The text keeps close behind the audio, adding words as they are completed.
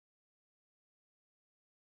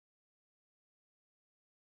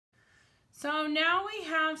So now we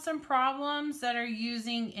have some problems that are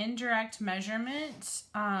using indirect measurement.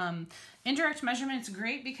 Indirect measurement is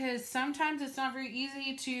great because sometimes it's not very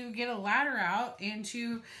easy to get a ladder out and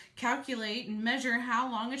to calculate and measure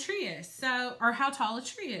how long a tree is, or how tall a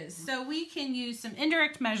tree is. So we can use some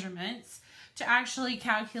indirect measurements to actually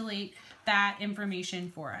calculate that information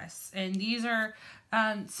for us. And these are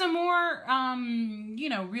some more,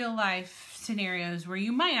 real life scenarios where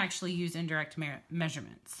you might actually use indirect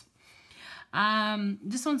measurements.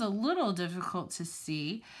 This one's a little difficult to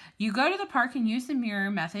see. You go to the park and use the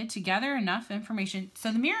mirror method to gather enough information.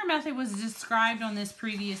 So the mirror method was described on this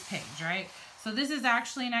previous page, right? So this is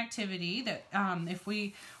actually an activity that if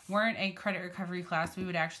we weren't a credit recovery class, we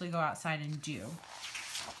would actually go outside and do.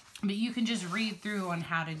 But you can just read through on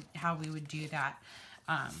how we would do that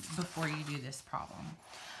before you do this problem.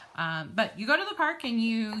 But you go to the park and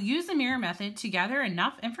you use the mirror method to gather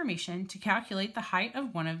enough information to calculate the height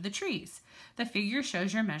of one of the trees. The figure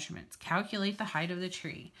shows your measurements. Calculate the height of the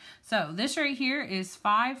tree. So this right here is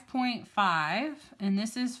 5.5, and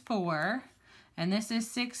this is 4, and this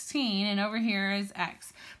is 16, and over here is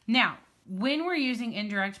x. Now, when we're using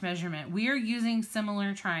indirect measurement, we are using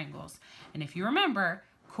similar triangles. And if you remember,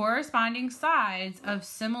 corresponding sides of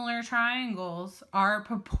similar triangles are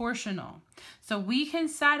proportional. So we can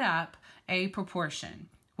set up a proportion.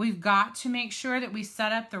 We've got to make sure that we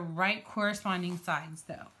set up the right corresponding sides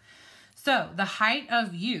though. So the height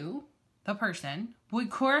of you, the person,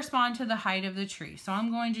 would correspond to the height of the tree. So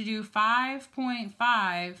I'm going to do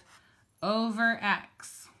 5.5 over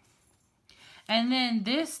x. And then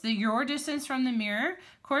your distance from the mirror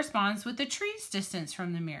corresponds with the tree's distance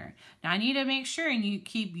from the mirror. Now I need to make sure and you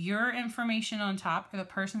keep your information on top, or the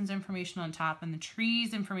person's information on top, and the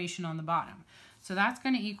tree's information on the bottom. So that's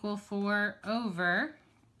going to equal 4 over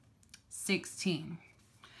 16.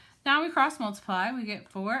 Now we cross multiply, we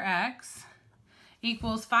get 4x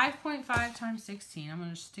equals 5.5 times 16. I'm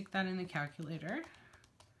going to stick that in the calculator,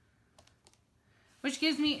 which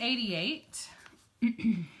gives me 88.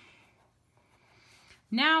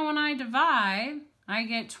 Now when I divide, I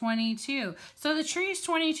get 22. So the tree is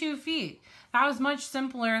 22 feet. That was much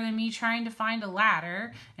simpler than me trying to find a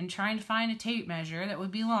ladder and trying to find a tape measure that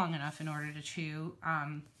would be long enough in order to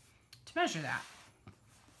measure that.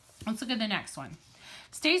 Let's look at the next one.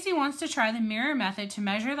 Stacy wants to try the mirror method to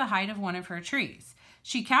measure the height of one of her trees.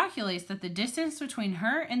 She calculates that the distance between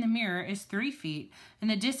her and the mirror is 3 feet, and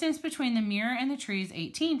the distance between the mirror and the tree is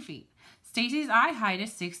 18 feet. Stacy's eye height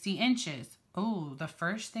is 60 inches. Oh, the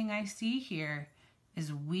first thing I see here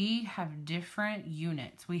is we have different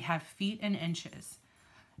units. We have feet and inches.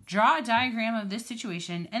 Draw a diagram of this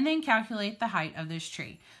situation and then calculate the height of this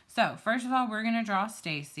tree. So first of all, we're going to draw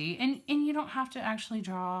Stacy, and you don't have to actually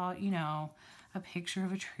draw, a picture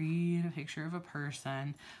of a tree and a picture of a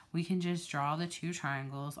person. We can just draw the two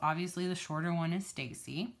triangles. Obviously, the shorter one is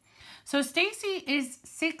Stacy. So Stacy is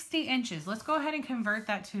 60 inches. Let's go ahead and convert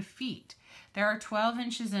that to feet. There are 12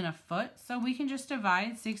 inches in a foot, so we can just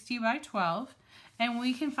divide 60 by 12, and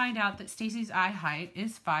we can find out that Stacy's eye height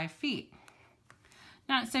is 5 feet.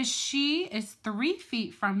 Now it says she is 3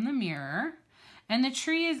 feet from the mirror, and the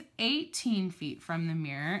tree is 18 feet from the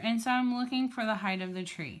mirror, and so I'm looking for the height of the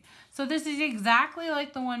tree. So this is exactly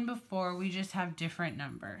like the one before, we just have different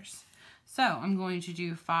numbers. So I'm going to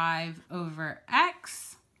do 5 over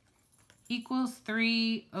x equals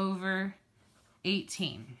 3 over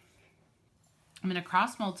 18. I'm going to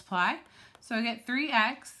cross multiply. So I get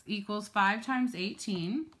 3x equals 5 times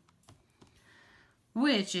 18,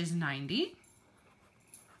 which is 90.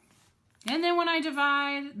 And then when I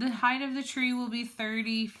divide, the height of the tree will be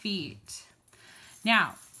 30 feet.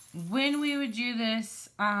 Now, when we would do this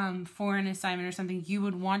for an assignment or something, you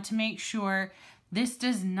would want to make sure this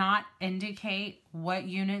does not indicate what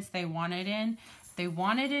units they want it in. If they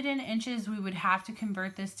wanted it in inches, we would have to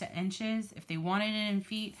convert this to inches. If they wanted it in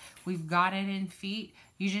feet, we've got it in feet.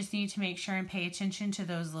 You just need to make sure and pay attention to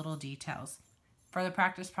those little details. For the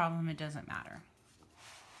practice problem, it doesn't matter.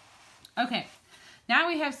 Okay, now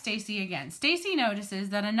we have Stacy again. Stacy notices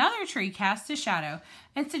that another tree casts a shadow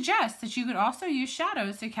and suggests that you could also use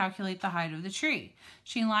shadows to calculate the height of the tree.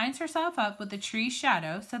 She lines herself up with the tree's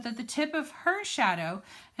shadow so that the tip of her shadow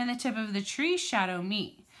and the tip of the tree's shadow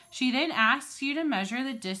meet. She then asks you to measure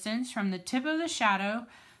the distance from the tip of the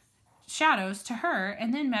shadows to her,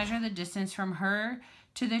 and then measure the distance from her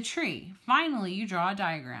to the tree. Finally, you draw a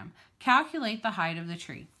diagram. Calculate the height of the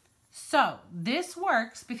tree. So this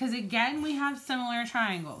works because, again, we have similar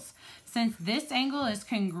triangles. Since this angle is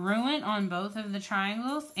congruent on both of the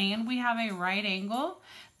triangles and we have a right angle,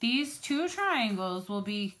 these two triangles will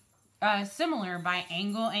be similar by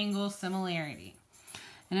angle-angle similarity.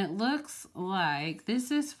 And it looks like this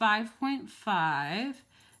is 5.5,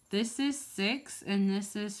 this is 6, and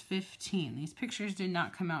this is 15. These pictures did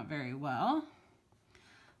not come out very well,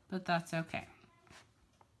 but that's okay.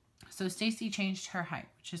 So Stacy changed her height,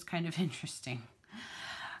 which is kind of interesting.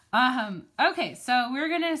 Okay, so we're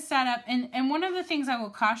going to set up, and one of the things I will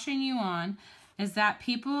caution you on is that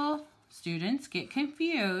students get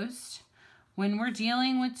confused when we're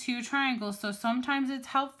dealing with two triangles. So sometimes it's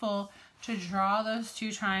helpful to draw those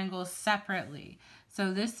two triangles separately.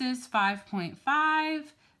 So this is 5.5,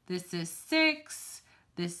 this is 6,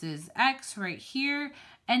 this is X right here.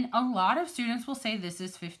 And a lot of students will say this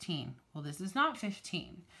is 15. Well, this is not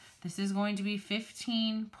 15. This is going to be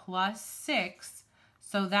 15 plus 6.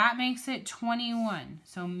 So that makes it 21.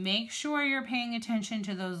 So make sure you're paying attention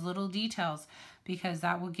to those little details because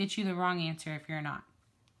that will get you the wrong answer if you're not.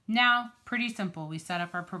 Now, pretty simple. We set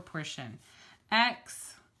up our proportion.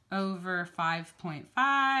 X over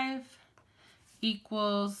 5.5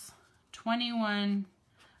 equals 21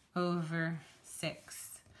 over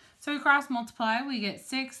 6. So we cross multiply, we get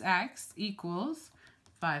 6x equals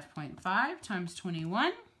 5.5 times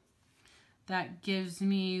 21. That gives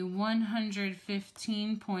me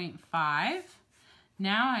 115.5.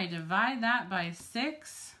 Now I divide that by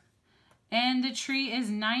 6, and the tree is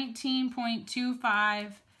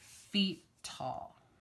 19.25 feet tall.